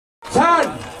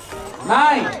10,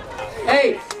 9,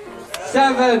 8,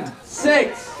 7,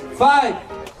 6, 5,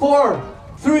 4,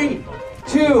 3,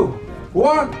 2,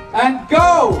 1, and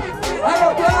go!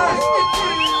 Have a blast!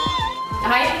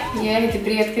 Hæ, ég heiti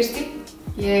Briet Kristy.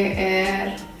 Ég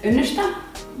unnusta,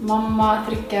 mamma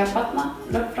 3 barna,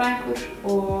 lögfræðingur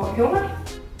og hjólari.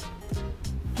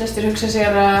 Flestir hugsa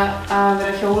sér að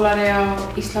vera hjólari á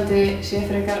Íslandi sé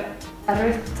frekar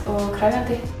erfitt og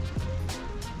krefjandi.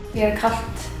 Ég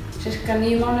kalt cirka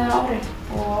 9 mánuði á ári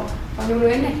og á hjólu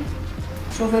inni.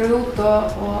 Svo förum við út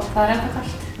og það ennþá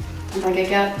kalt. En það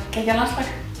geggja landslag.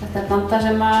 Þetta blanda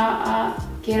sem að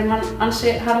gerir mann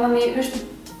ansi harðan í haustum.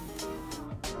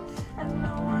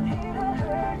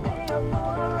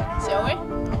 Shall we?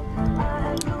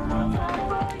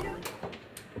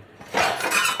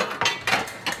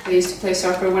 I used to play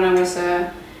soccer when I was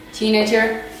a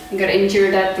teenager and got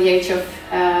injured at the age of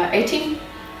 18.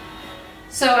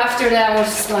 So after that I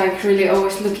was like really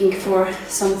always looking for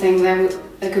something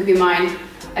that could be mine.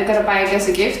 I got a bike as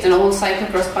a gift, an old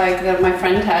cyclocross bike that my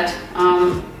friend had.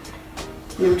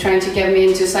 They were trying to get me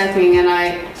into cycling and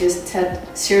I just had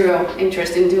zero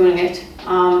interest in doing it.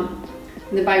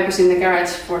 The bike was in the garage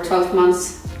for 12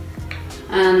 months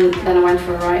and then I went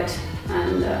for a ride.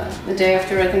 And the day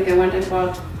after I think I went and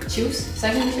bought shoes,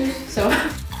 cycling shoes. So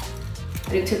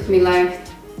it took me like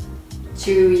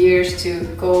 2 years to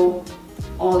go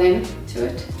all in to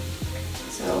it.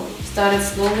 So started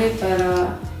slowly but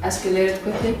escalated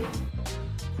quickly.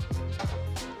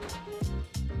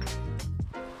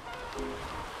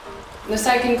 The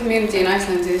cycling community in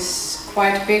Iceland is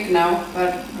quite big now,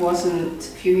 but wasn't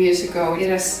a few years ago. It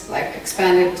has like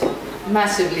expanded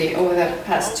massively over the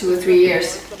past 2 or 3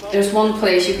 years. There's one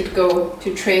place you could go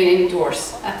to train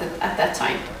indoors at that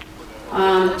time.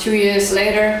 2 years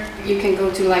later, you can go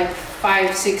to like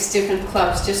 5, 6 different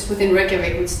clubs just within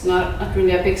Reykjavik, which is not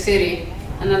really a big city.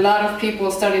 And a lot of people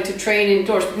started to train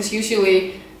indoors because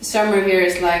usually the summer here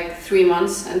is like 3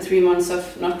 months and 3 months of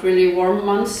not really warm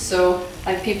months. So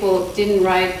like people didn't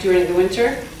ride during the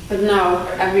winter, but now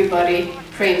everybody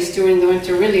trains during the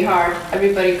winter really hard.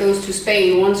 Everybody goes to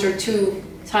Spain 1 or 2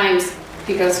 times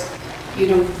because you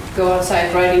don't go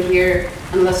outside riding here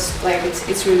unless like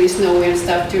it's really snowy and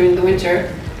stuff during the winter.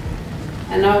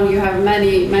 And now you have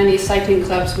many cycling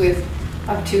clubs with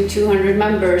up to 200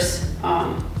 members.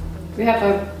 We have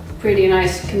a pretty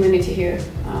nice community here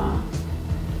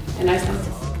in Iceland.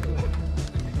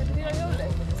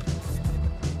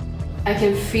 I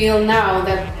can feel now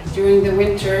that during the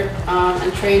winter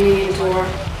and training indoor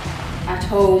at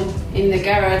home in the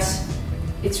garage,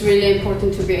 it's really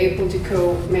important to be able to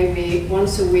go maybe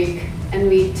once a week and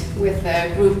meet with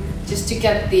a group just to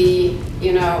get the,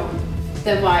 you know,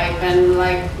 the vibe and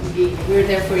like we're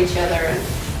there for each other.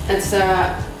 It's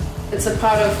a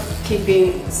part of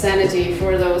keeping sanity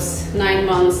for those 9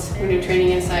 months when you're training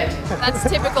inside. That's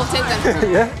typical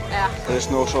Tinder. Yeah? Yeah. There's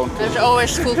no song. There's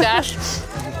always full cash.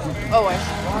 Always.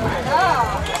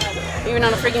 Even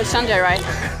on a freaking Sunday, right?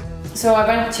 So I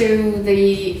went to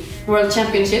the World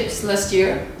Championships last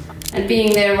year and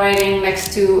being there riding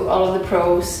next to all of the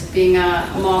pros, being a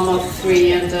mom of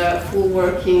 3 and a full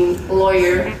working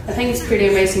lawyer, I think it's pretty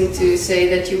amazing to say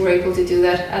that you were able to do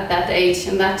that at that age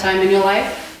and that time in your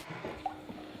life.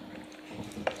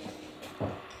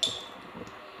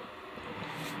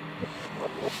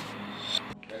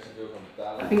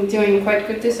 I've been doing quite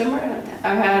good this summer.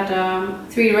 I've had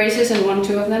 3 races and won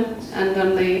 2 of them, and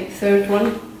on the 3rd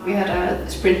one we had a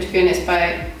sprint finish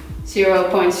by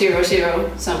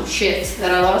 0.00 some shit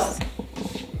that I lost.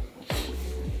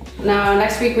 Now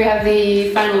next week we have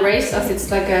the final race. It's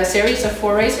like a series of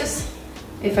 4 races.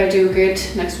 If I do good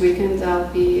next weekend,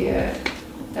 that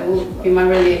will be my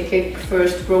really big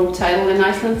first road title in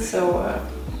Iceland, so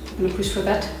I'm gonna push for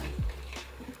that.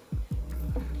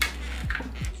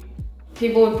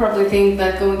 People would probably think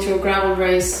that going to a gravel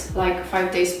race like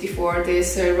 5 days before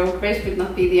this road race would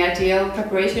not be the ideal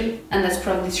preparation, and that's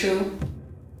probably true.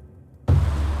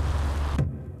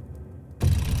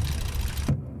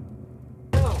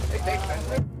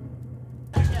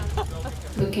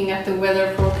 Looking at the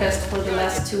weather forecast for the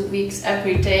last 2 weeks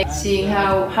every day, seeing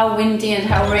how windy and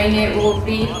how rainy it will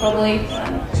be probably.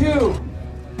 2,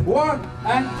 1,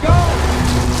 and go!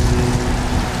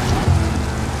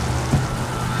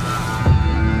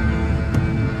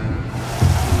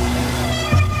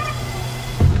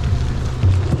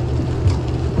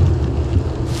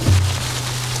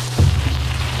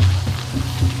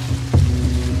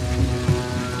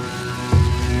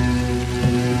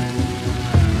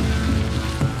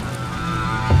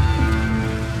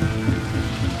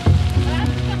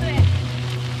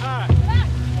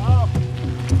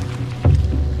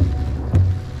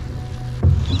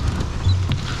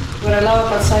 What I love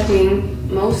about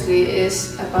cycling mostly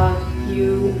is about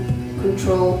you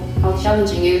control how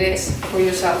challenging it is for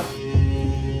yourself.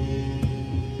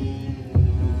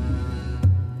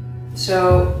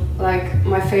 So, like,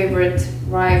 my favorite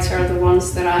rides are the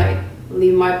ones that I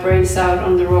leave my brains out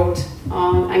on the road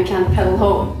and can't pedal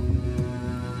home.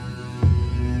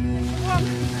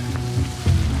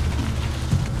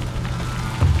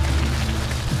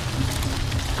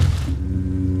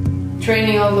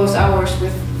 Training all those hours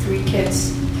with 3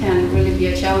 kids can really be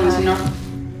a challenge, you know.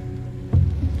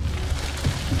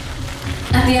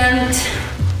 At the end,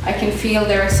 I can feel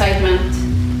their excitement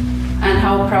and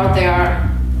how proud they are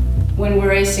when we're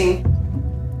racing.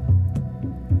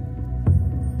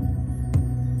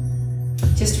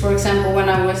 Just for example, when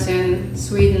I was in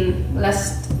Sweden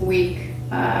last week,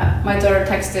 my daughter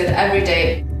texted every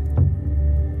day.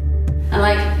 And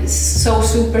like, so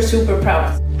super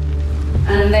proud.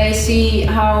 And they see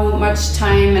how much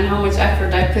time and how much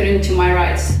effort I put into my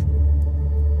rides.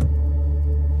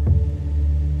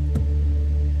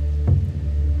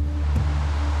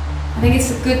 I think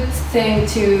it's a good thing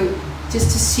to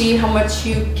just to see how much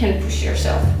you can push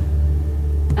yourself,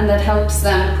 and that helps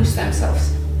them push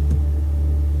themselves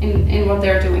in what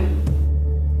they're doing.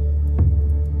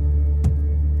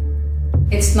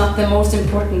 It's not the most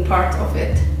important part of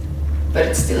it, but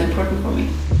it's still important for me.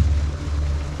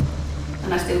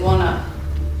 And I still wanna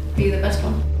be the best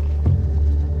one.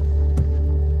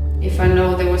 If I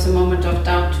know there was a moment of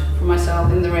doubt for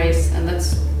myself in the race and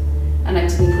I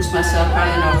didn't push myself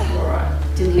high enough, or I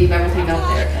didn't leave everything out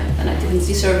there, and I didn't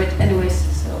deserve it anyways.